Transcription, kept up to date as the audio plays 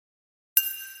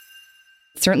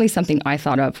Certainly something I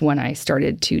thought of when I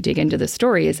started to dig into the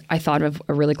story is I thought of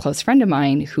a really close friend of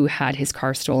mine who had his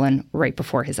car stolen right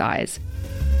before his eyes.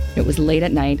 It was late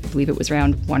at night. I believe it was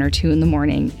around 1 or 2 in the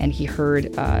morning, and he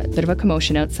heard a bit of a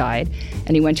commotion outside,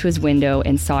 and he went to his window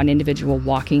and saw an individual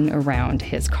walking around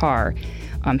his car.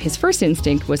 His first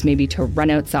instinct was maybe to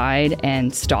run outside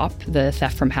and stop the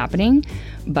theft from happening,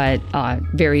 but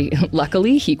very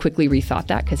luckily, he quickly rethought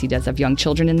that because he does have young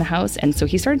children in the house, and so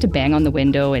he started to bang on the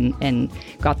window and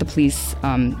got the police,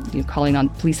 calling on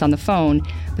police on the phone,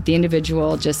 but the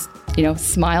individual just,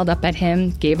 smiled up at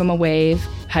him, gave him a wave,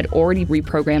 had already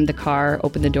reprogrammed the car,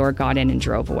 opened the door, got in, and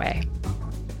drove away.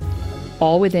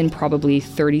 All within probably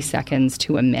 30 seconds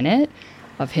to a minute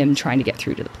of him trying to get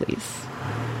through to the police.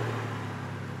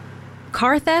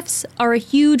 Car thefts are a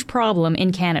huge problem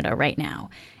in Canada right now,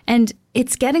 and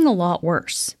it's getting a lot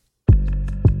worse.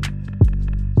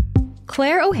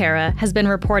 Claire O'Hara has been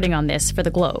reporting on this for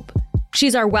The Globe.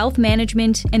 She's our wealth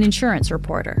management and insurance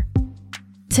reporter.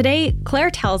 Today,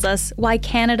 Claire tells us why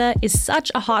Canada is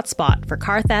such a hotspot for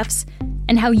car thefts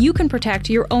and how you can protect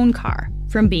your own car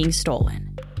from being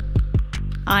stolen.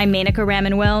 I'm Menaka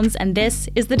Raman-Wilms, and this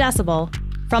is The Decibel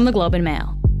from The Globe and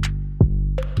Mail.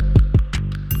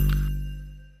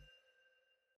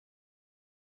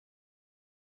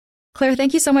 Claire,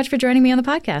 thank you so much for joining me on the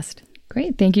podcast.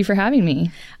 Great. Thank you for having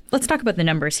me. Let's talk about the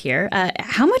numbers here.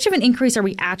 How much of an increase are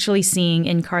we actually seeing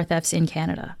in car thefts in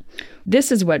Canada?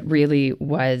 This is what really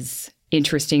was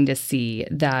interesting to see,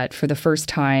 that for the first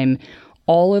time,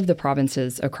 all of the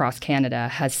provinces across Canada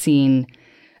has seen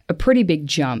a pretty big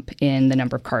jump in the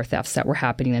number of car thefts that were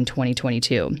happening in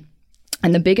 2022.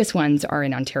 And the biggest ones are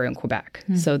in Ontario and Quebec.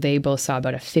 So they both saw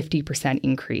about a 50%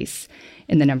 increase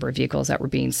in the number of vehicles that were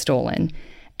being stolen.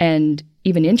 And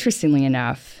even interestingly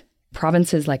enough,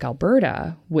 provinces like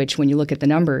Alberta, which when you look at the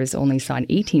numbers only saw an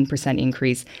 18%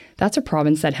 increase, that's a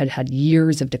province that had had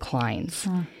years of declines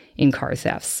in car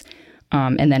thefts.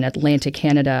 And then Atlantic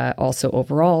Canada also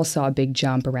overall saw a big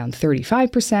jump, around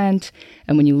 35%.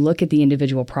 And when you look at the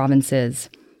individual provinces,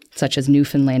 such as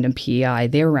Newfoundland and PEI,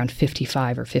 they're around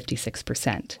 55 or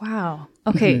 56%. Wow.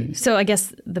 Okay, So I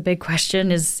guess the big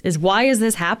question is why is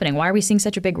this happening? Why are we seeing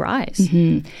such a big rise?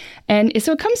 And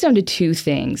so it comes down to two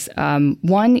things.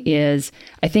 One is,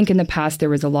 I think in the past there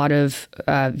was a lot of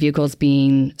vehicles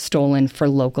being stolen for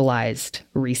localized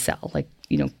resale. Like,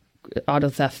 auto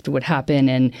theft would happen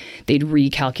and they'd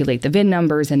recalculate the VIN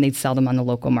numbers and they'd sell them on the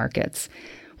local markets.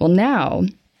 Well, now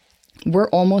we're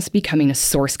almost becoming a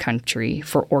source country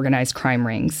for organized crime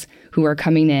rings who are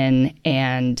coming in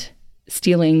and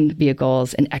stealing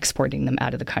vehicles and exporting them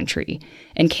out of the country.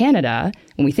 In Canada,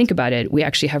 when we think about it, we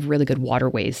actually have really good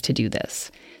waterways to do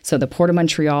this. So the Port of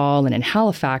Montreal and in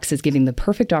Halifax is giving the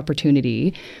perfect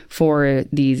opportunity for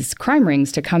these crime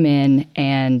rings to come in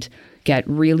and get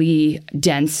really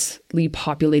densely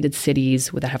populated cities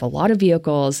that have a lot of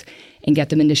vehicles and get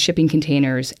them into shipping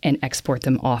containers and export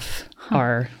them off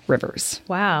our rivers.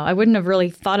 Wow. I wouldn't have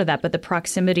really thought of that, but the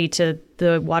proximity to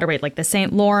the waterway, like the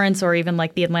St. Lawrence or even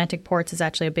like the Atlantic ports, is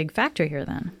actually a big factor here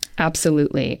then.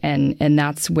 Absolutely. And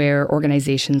that's where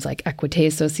organizations like Equité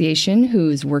Association,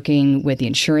 who's working with the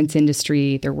insurance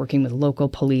industry, they're working with local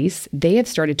police, they have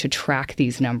started to track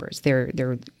these numbers.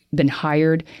 They're been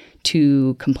hired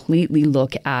to completely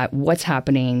look at what's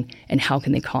happening and how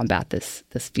can they combat this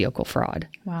vehicle fraud.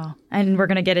 Wow. And we're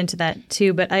going to get into that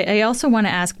too. But I also want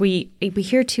to ask, we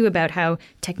hear too about how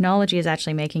technology is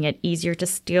actually making it easier to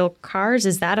steal cars.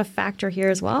 Is that a factor here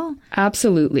as well?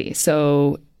 Absolutely.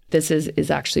 So this is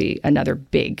actually another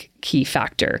big key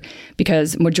factor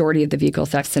because majority of the vehicle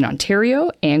thefts in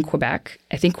Ontario and Quebec,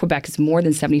 I think Quebec is more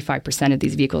than 75% of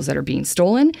these vehicles that are being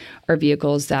stolen are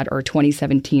vehicles that are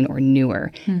 2017 or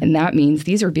newer. And that means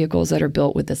these are vehicles that are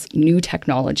built with this new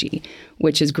technology,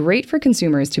 which is great for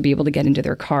consumers to be able to get into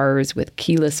their cars with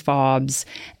keyless fobs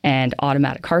and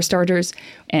automatic car starters.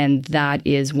 And that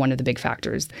is one of the big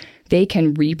factors. They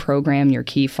can reprogram your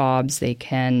key fobs. They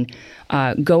can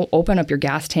go open up your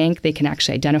gas tank. They can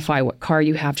actually identify what car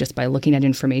you have just by looking at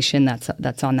information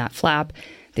that's on that flap.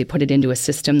 They put it into a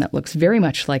system that looks very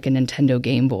much like a Nintendo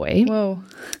Game Boy. Whoa.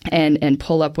 And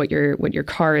pull up what your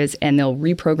car is, and they'll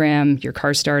reprogram your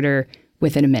car starter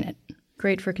within a minute.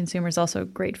 Great for consumers, also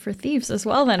great for thieves as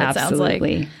well, then it sounds like.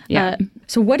 Absolutely. Yeah.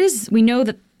 So we know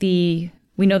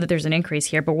that there's an increase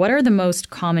here, but what are the most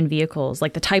common vehicles,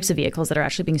 like the types of vehicles that are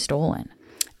actually being stolen?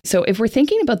 So if we're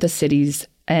thinking about the cities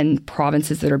and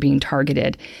provinces that are being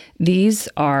targeted, these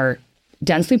are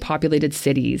densely populated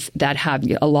cities that have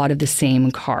a lot of the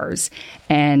same cars.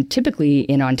 And typically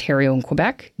in Ontario and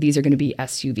Quebec, these are going to be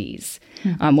SUVs.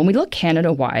 When we look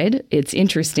Canada-wide, it's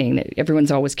interesting that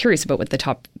everyone's always curious about what the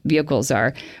top vehicles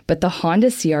are. But the Honda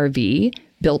CR-V,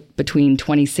 built between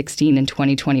 2016 and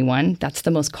 2021, that's the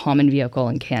most common vehicle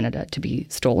in Canada to be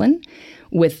stolen,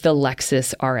 with the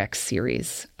Lexus RX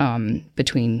series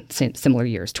between similar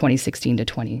years, 2016 to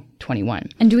 2021.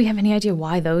 And do we have any idea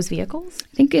why those vehicles?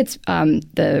 I think it's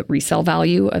the resale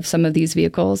value of some of these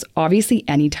vehicles. Obviously,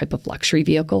 any type of luxury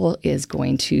vehicle is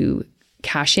going to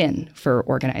cash in for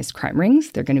organized crime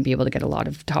rings. They're going to be able to get a lot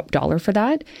of top dollar for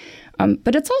that.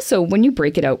 But it's also, when you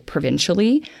break it out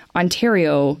provincially,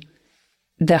 Ontario,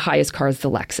 the highest car is the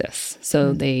Lexus.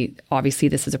 So obviously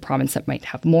this is a province that might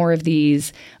have more of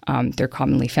these. They're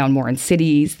commonly found more in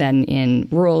cities than in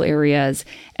rural areas.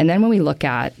 And then when we look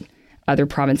at other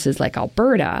provinces like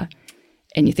Alberta,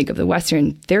 and you think of the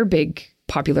Western, their big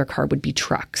popular car would be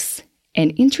trucks.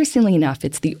 And interestingly enough,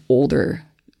 it's the older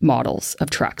models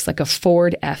of trucks, like a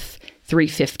Ford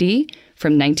F-350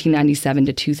 from 1997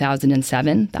 to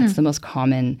 2007. That's the most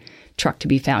common truck to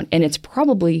be found. And it's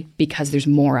probably because there's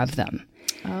more of them.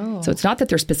 Oh. So it's not that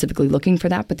they're specifically looking for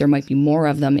that, but there might be more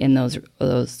of them in those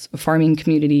farming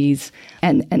communities,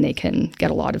 and they can get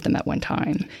a lot of them at one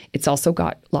time. It's also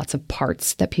got lots of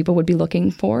parts that people would be looking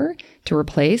for to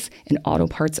replace, and auto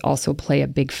parts also play a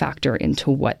big factor into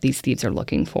what these thieves are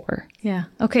looking for. Yeah.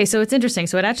 Okay, so it's interesting.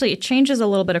 So it changes a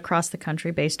little bit across the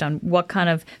country based on what kind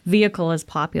of vehicle is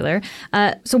popular.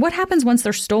 So what happens once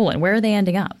they're stolen? Where are they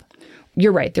ending up?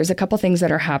 You're right. There's a couple things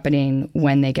that are happening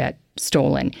when they get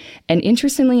stolen. And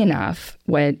interestingly enough,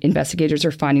 what investigators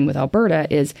are finding with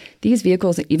Alberta is these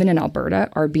vehicles, even in Alberta,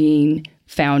 are being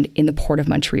found in the Port of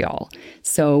Montreal.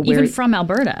 So even from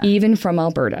Alberta? Even from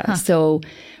Alberta. Huh. So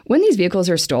when these vehicles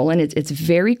are stolen, it's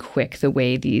very quick the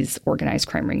way these organized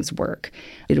crime rings work.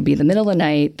 It'll be in the middle of the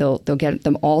night. They'll get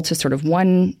them all to sort of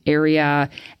one area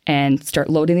and start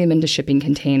loading them into shipping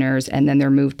containers, and then they're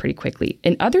moved pretty quickly.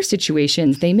 In other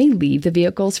situations, they may leave the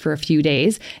vehicles for a few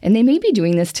days, and they may be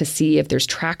doing this to see if there's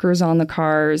trackers on the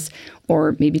cars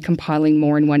or maybe compiling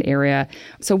more in one area.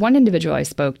 So one individual I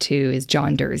spoke to is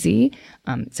John Dursey.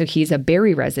 So he's a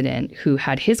Barrie resident who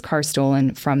had his car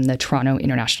stolen from the Toronto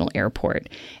International Airport.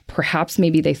 Perhaps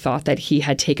maybe they thought that he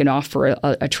had taken off for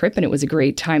a trip and it was a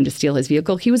great time to steal his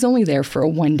vehicle. He was only there for a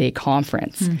one-day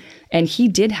conference. And he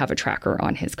did have a tracker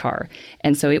on his car.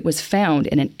 And so it was found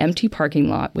in an empty parking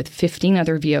lot with 15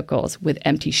 other vehicles with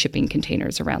empty shipping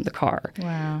containers around the car.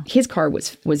 Wow. His car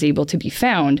was able to be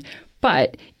found.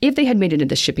 But if they had made it into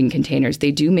the shipping containers,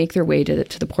 they do make their way to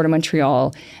the Port of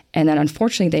Montreal. And then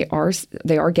unfortunately,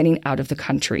 they are getting out of the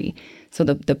country. So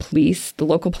the police, the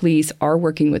local police, are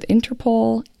working with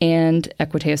Interpol and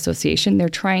Equité Association. They're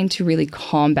trying to really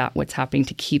combat what's happening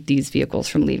to keep these vehicles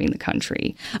from leaving the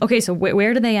country. Okay, so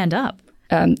where do they end up?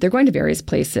 They're going to various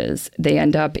places. They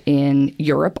end up in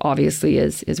Europe, obviously,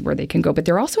 is where they can go. But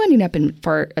they're also ending up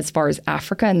as far as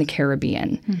Africa and the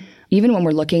Caribbean. Even when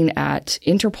we're looking at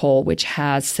Interpol, which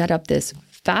has set up this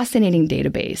fascinating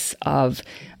database of,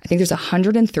 I think there's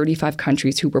 135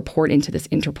 countries who report into this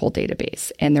Interpol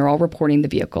database, and they're all reporting the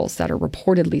vehicles that are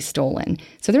reportedly stolen.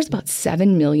 So there's about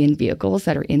 7 million vehicles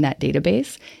that are in that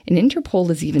database. And Interpol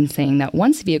is even saying that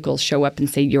once vehicles show up in,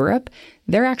 say, Europe,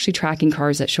 they're actually tracking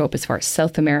cars that show up as far as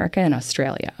South America and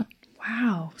Australia.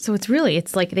 Wow. So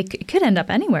it's like it could end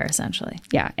up anywhere, essentially.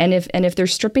 Yeah. And if they're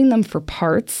stripping them for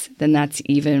parts, then that's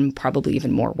probably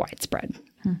even more widespread.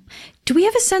 Do we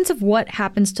have a sense of what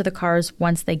happens to the cars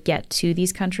once they get to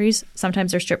these countries? Sometimes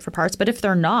they're stripped for parts, but if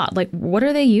they're not, what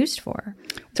are they used for?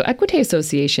 So Equité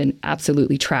Association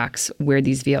absolutely tracks where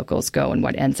these vehicles go and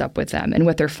what ends up with them. And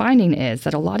what they're finding is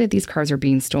that a lot of these cars are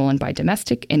being stolen by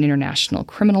domestic and international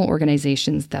criminal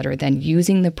organizations that are then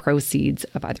using the proceeds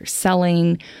of either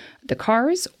selling the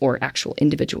cars or actual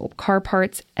individual car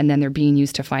parts, and then they're being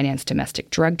used to finance domestic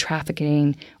drug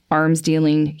trafficking, arms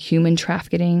dealing, human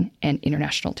trafficking, and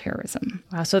international terrorism.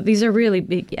 Wow. So these are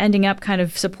really ending up kind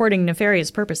of supporting nefarious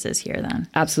purposes here then.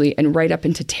 Absolutely. And right up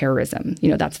into terrorism.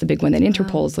 That's the big one that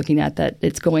Interpol is looking at, that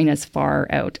it's going as far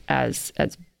out as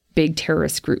big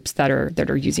terrorist groups that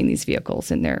are using these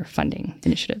vehicles in their funding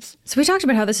initiatives. So we talked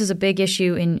about how this is a big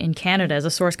issue in Canada as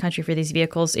a source country for these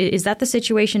vehicles. Is that the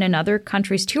situation in other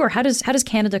countries too, or how does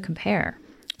Canada compare?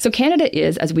 So Canada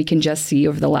is, as we can just see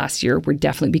over the last year, we're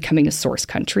definitely becoming a source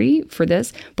country for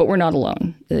this, but we're not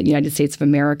alone. The United States of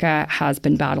America has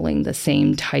been battling the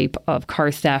same type of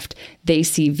car theft. They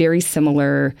see very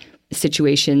similar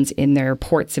situations in their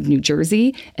ports of New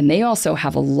Jersey, and they also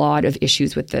have a lot of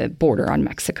issues with the border on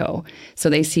Mexico. So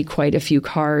they see quite a few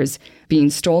cars being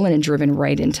stolen and driven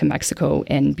right into Mexico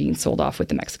and being sold off with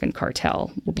the Mexican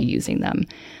cartel. Will be using them.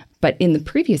 But in the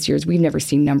previous years, we've never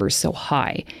seen numbers so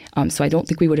high. So I don't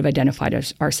think we would have identified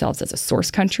ourselves as a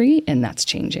source country, and that's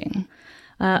changing.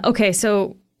 Okay,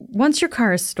 so once your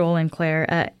car is stolen,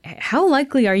 Claire, how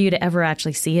likely are you to ever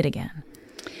actually see it again?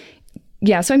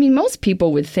 Yeah, so I mean, most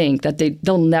people would think that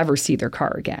they'll never see their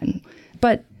car again.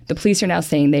 But the police are now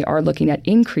saying they are looking at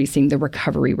increasing the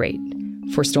recovery rate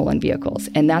for stolen vehicles.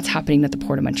 And that's happening at the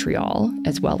Port of Montreal,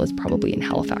 as well as probably in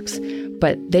Halifax.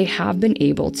 But they have been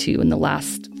able to, in the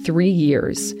last 3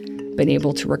 years, been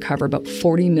able to recover about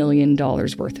 $40 million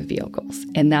worth of vehicles.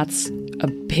 And that's a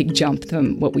big jump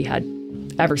from what we had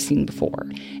ever seen before.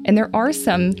 And there are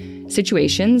some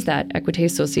situations that Equité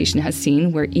Association has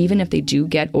seen where even if they do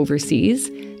get overseas,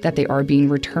 that they are being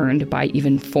returned by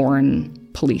even foreign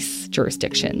police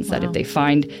jurisdictions. Wow. That if they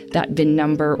find that VIN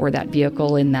number or that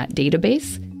vehicle in that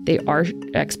database, they are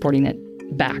exporting it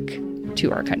back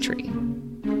to our country.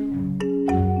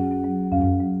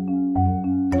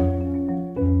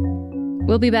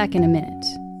 We'll be back in a minute.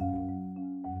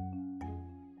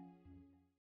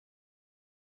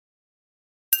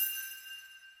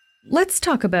 Let's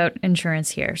talk about insurance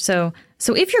here. So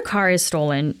if your car is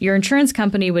stolen, your insurance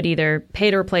company would either pay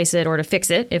to replace it or to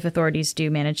fix it if authorities do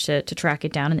manage to track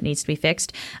it down and it needs to be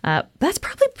fixed. That's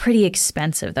probably pretty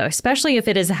expensive, though, especially if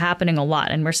it is happening a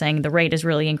lot. And we're saying the rate is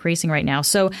really increasing right now.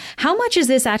 So how much is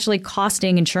this actually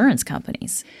costing insurance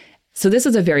companies? So this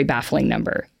is a very baffling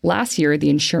number. Last year, the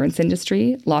insurance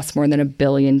industry lost more than $1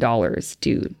 billion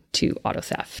due to auto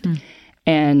theft.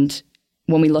 And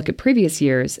when we look at previous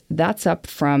years, that's up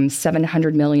from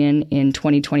 $700 million in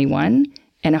 2021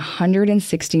 and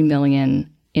 $160 million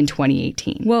in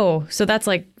 2018. Whoa. So that's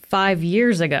like 5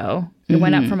 years ago. It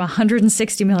went up from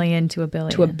 $160 million to $1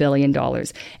 billion. To $1 billion.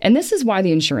 And this is why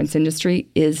the insurance industry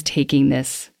is taking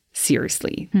this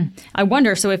seriously. I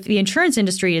wonder, so if the insurance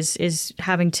industry is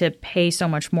having to pay so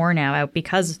much more now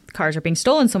because cars are being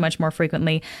stolen so much more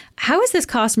frequently, how is this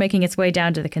cost making its way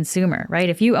down to the consumer, right?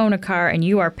 If you own a car and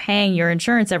you are paying your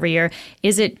insurance every year,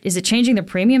 is it changing the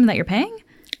premium that you're paying?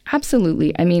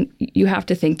 Absolutely. I mean, you have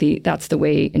to think that's the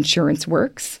way insurance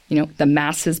works. You know, the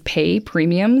masses pay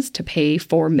premiums to pay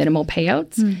for minimal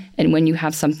payouts. And when you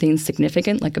have something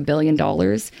significant like $1 billion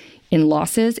in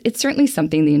losses, it's certainly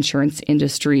something the insurance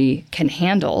industry can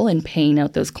handle in paying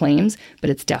out those claims, but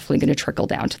it's definitely going to trickle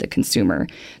down to the consumer.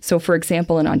 So, for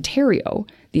example, in Ontario,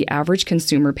 the average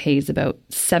consumer pays about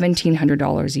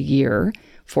 $1,700 a year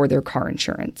for their car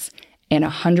insurance, and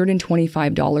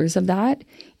 $125 of that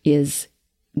is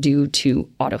due to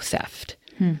auto theft.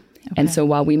 Okay. And so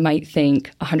while we might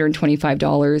think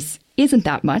 $125 isn't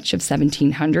that much of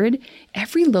 $1,700,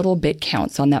 every little bit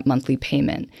counts on that monthly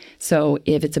payment. So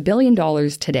if it's $1 billion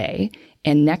today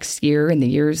and next year and the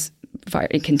years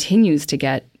it continues to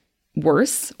get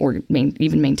worse or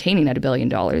even maintaining at $1 billion,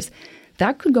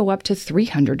 that could go up to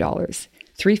 $300, $350,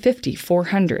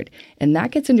 $400. And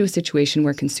that gets into a situation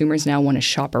where consumers now want to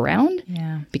shop around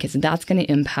because that's going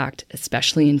to impact,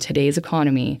 especially in today's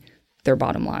economy, their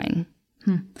bottom line.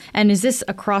 And is this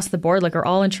across the board? Like, are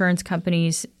all insurance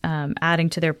companies adding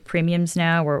to their premiums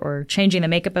now or changing the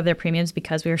makeup of their premiums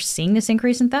because we are seeing this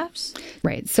increase in thefts?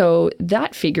 Right. So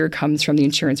that figure comes from the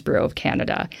Insurance Bureau of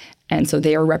Canada. And so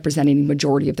they are representing the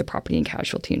majority of the property and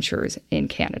casualty insurers in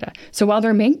Canada. So while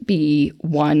there may be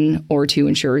one or two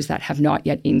insurers that have not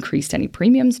yet increased any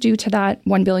premiums due to that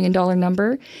 $1 billion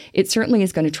number, it certainly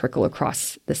is going to trickle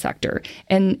across the sector.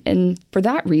 And for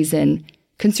that reason,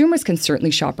 consumers can certainly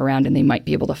shop around and they might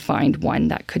be able to find one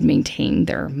that could maintain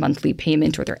their monthly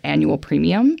payment or their annual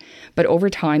premium. But over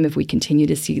time, if we continue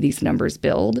to see these numbers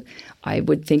build, I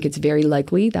would think it's very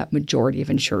likely that majority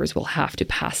of insurers will have to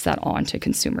pass that on to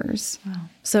consumers. Wow.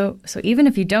 So even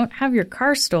if you don't have your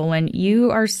car stolen,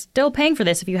 you are still paying for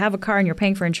this. If you have a car and you're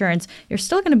paying for insurance, you're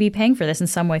still going to be paying for this in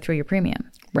some way through your premium.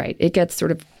 Right. It gets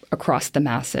sort of across the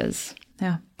masses.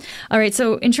 Yeah. All right.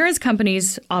 So insurance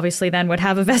companies obviously then would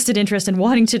have a vested interest in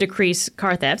wanting to decrease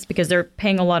car thefts because they're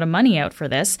paying a lot of money out for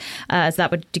this, as that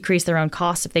would decrease their own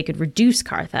costs if they could reduce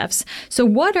car thefts. So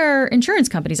what are insurance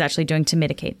companies actually doing to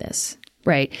mitigate this?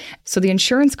 Right. So the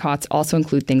insurance costs also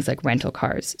include things like rental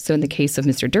cars. So in the case of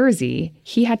Mr. Dursey,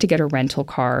 he had to get a rental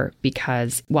car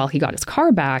because while he got his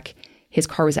car back, his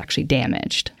car was actually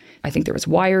damaged. I think there was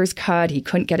wires cut. He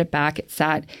couldn't get it back. It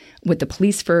sat with the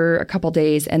police for a couple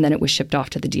days, and then it was shipped off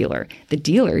to the dealer. The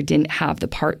dealer didn't have the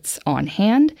parts on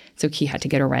hand, so he had to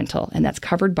get a rental, and that's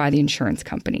covered by the insurance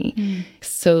company.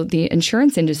 So the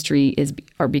insurance industry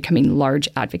are becoming large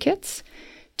advocates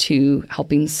to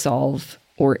helping solve,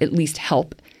 or at least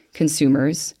help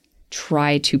consumers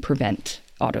try to prevent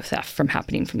auto theft from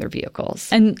happening from their vehicles.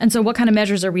 And so what kind of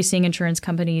measures are we seeing insurance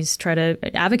companies try to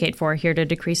advocate for here to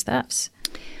decrease thefts?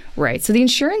 Right. So the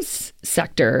insurance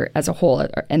sector as a whole,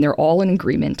 and they're all in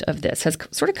agreement of this, has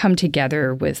sort of come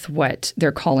together with what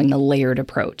they're calling a layered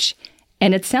approach.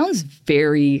 And it sounds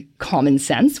very common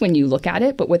sense when you look at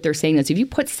it, but what they're saying is if you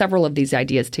put several of these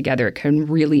ideas together, it can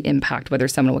really impact whether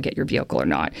someone will get your vehicle or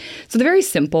not. So the very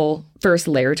simple first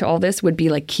layer to all this would be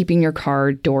like keeping your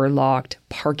car door locked,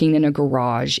 parking in a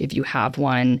garage if you have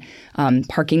one,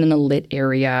 parking in a lit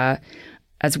area,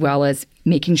 as well as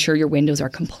making sure your windows are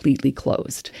completely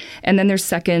closed. And then there's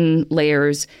second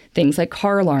layers, things like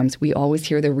car alarms. We always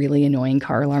hear the really annoying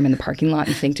car alarm in the parking lot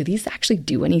and think, do these actually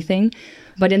do anything?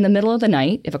 But in the middle of the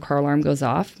night, if a car alarm goes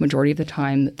off, majority of the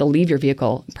time, they'll leave your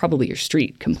vehicle, probably your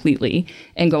street, completely,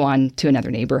 and go on to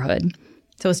another neighborhood.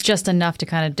 So it's just enough to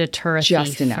kind of deter a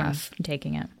just thief enough from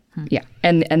taking it. Yeah.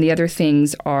 And the other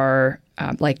things are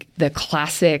like the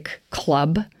classic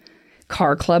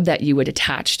car club that you would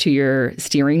attach to your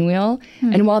steering wheel.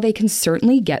 And while they can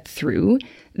certainly get through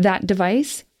that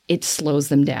device, it slows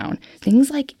them down. Things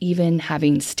like even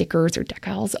having stickers or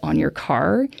decals on your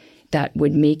car that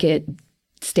would make it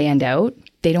stand out,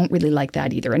 they don't really like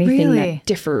that either. Anything that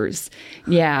differs.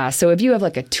 Yeah. So if you have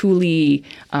like a Thule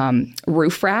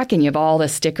roof rack and you have all the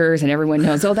stickers and everyone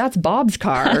knows, oh, that's Bob's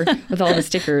car with all the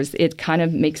stickers, it kind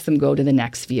of makes them go to the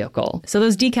next vehicle. So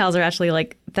those decals are actually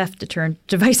like theft deterrent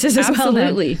devices as well.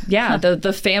 Absolutely. Yeah.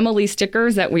 The family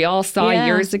stickers that we all saw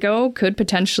years ago could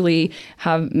potentially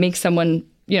make someone,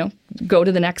 go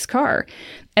to the next car.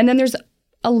 And then there's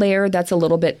a layer that's a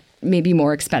little bit maybe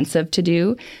more expensive to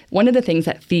do. One of the things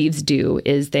that thieves do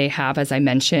is they have, as I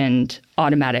mentioned,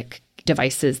 automatic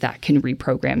devices that can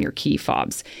reprogram your key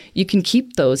fobs. You can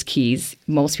keep those keys.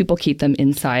 Most people keep them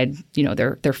inside,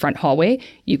 their front hallway.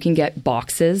 You can get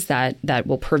boxes that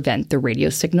will prevent the radio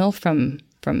signal from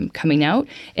coming out,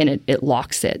 and it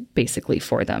locks it basically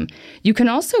for them. You can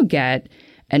also get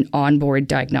an onboard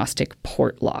diagnostic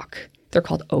port lock. They're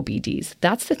called OBDs.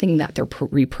 That's the thing that they're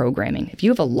reprogramming. If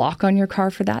you have a lock on your car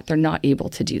for that, they're not able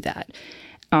to do that.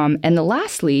 And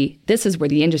lastly, this is where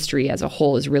the industry as a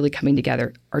whole is really coming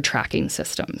together, are tracking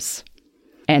systems.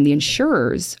 And the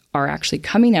insurers are actually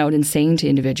coming out and saying to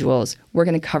individuals, we're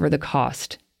going to cover the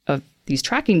cost of these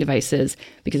tracking devices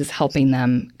because it's helping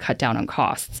them cut down on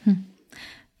costs.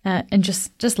 And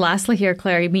just lastly here,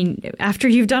 Claire, I mean, after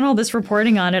you've done all this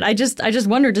reporting on it, I just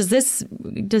wonder, does this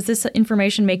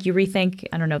information make you rethink,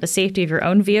 I don't know, the safety of your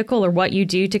own vehicle or what you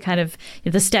do to kind of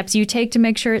the steps you take to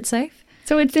make sure it's safe?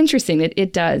 So it's interesting.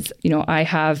 It does. I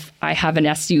have an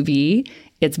SUV.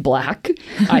 It's black.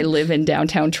 I live in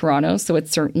downtown Toronto, so it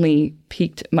certainly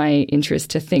piqued my interest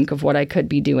to think of what I could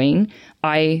be doing.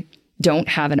 I don't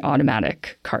have an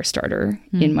automatic car starter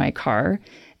in my car.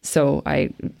 So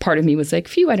part of me was like,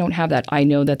 phew, I don't have that. I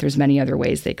know that there's many other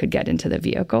ways they could get into the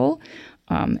vehicle.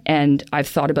 And I've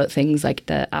thought about things like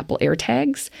the Apple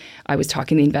AirTags. I was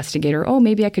talking to the investigator,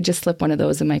 maybe I could just slip one of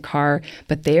those in my car.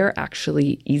 But they're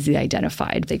actually easily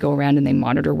identified. They go around and they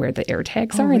monitor where the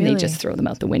AirTags are, and they just throw them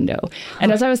out the window.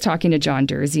 And as I was talking to John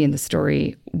Dursey in the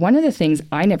story, one of the things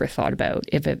I never thought about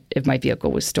if my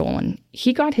vehicle was stolen,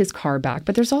 he got his car back,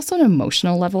 but there's also an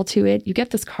emotional level to it. You get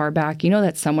this car back, you know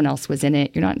that someone else was in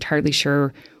it. You're not entirely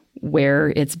sure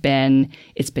where it's been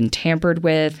tampered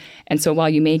with. And so while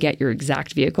you may get your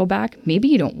exact vehicle back, maybe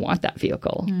you don't want that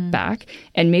vehicle back.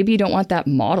 And maybe you don't want that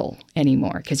model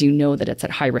anymore because you know that it's at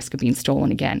high risk of being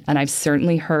stolen again. And I've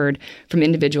certainly heard from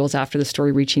individuals after the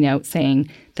story reaching out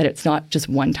saying that it's not just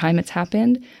one time it's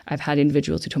happened. I've had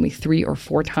individuals who told me 3 or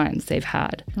 4 times they've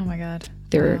had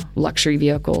their luxury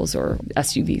vehicles or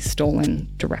SUVs stolen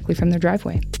directly from their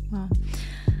driveway. Wow.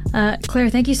 Claire,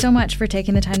 thank you so much for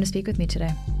taking the time to speak with me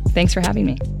today. Thanks for having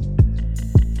me.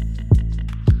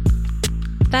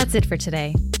 That's it for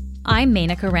today. I'm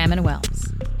Menaka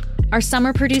Raman-Wells. Our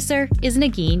summer producer is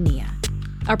Nagin Nia.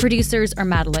 Our producers are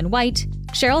Madeline White,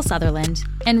 Cheryl Sutherland,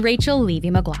 and Rachel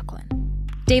Levy-McLaughlin.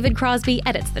 David Crosby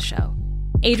edits the show.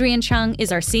 Adrian Chung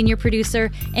is our senior producer,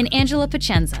 and Angela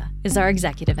Pacenza is our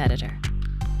executive editor.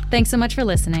 Thanks so much for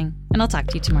listening, and I'll talk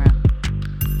to you tomorrow.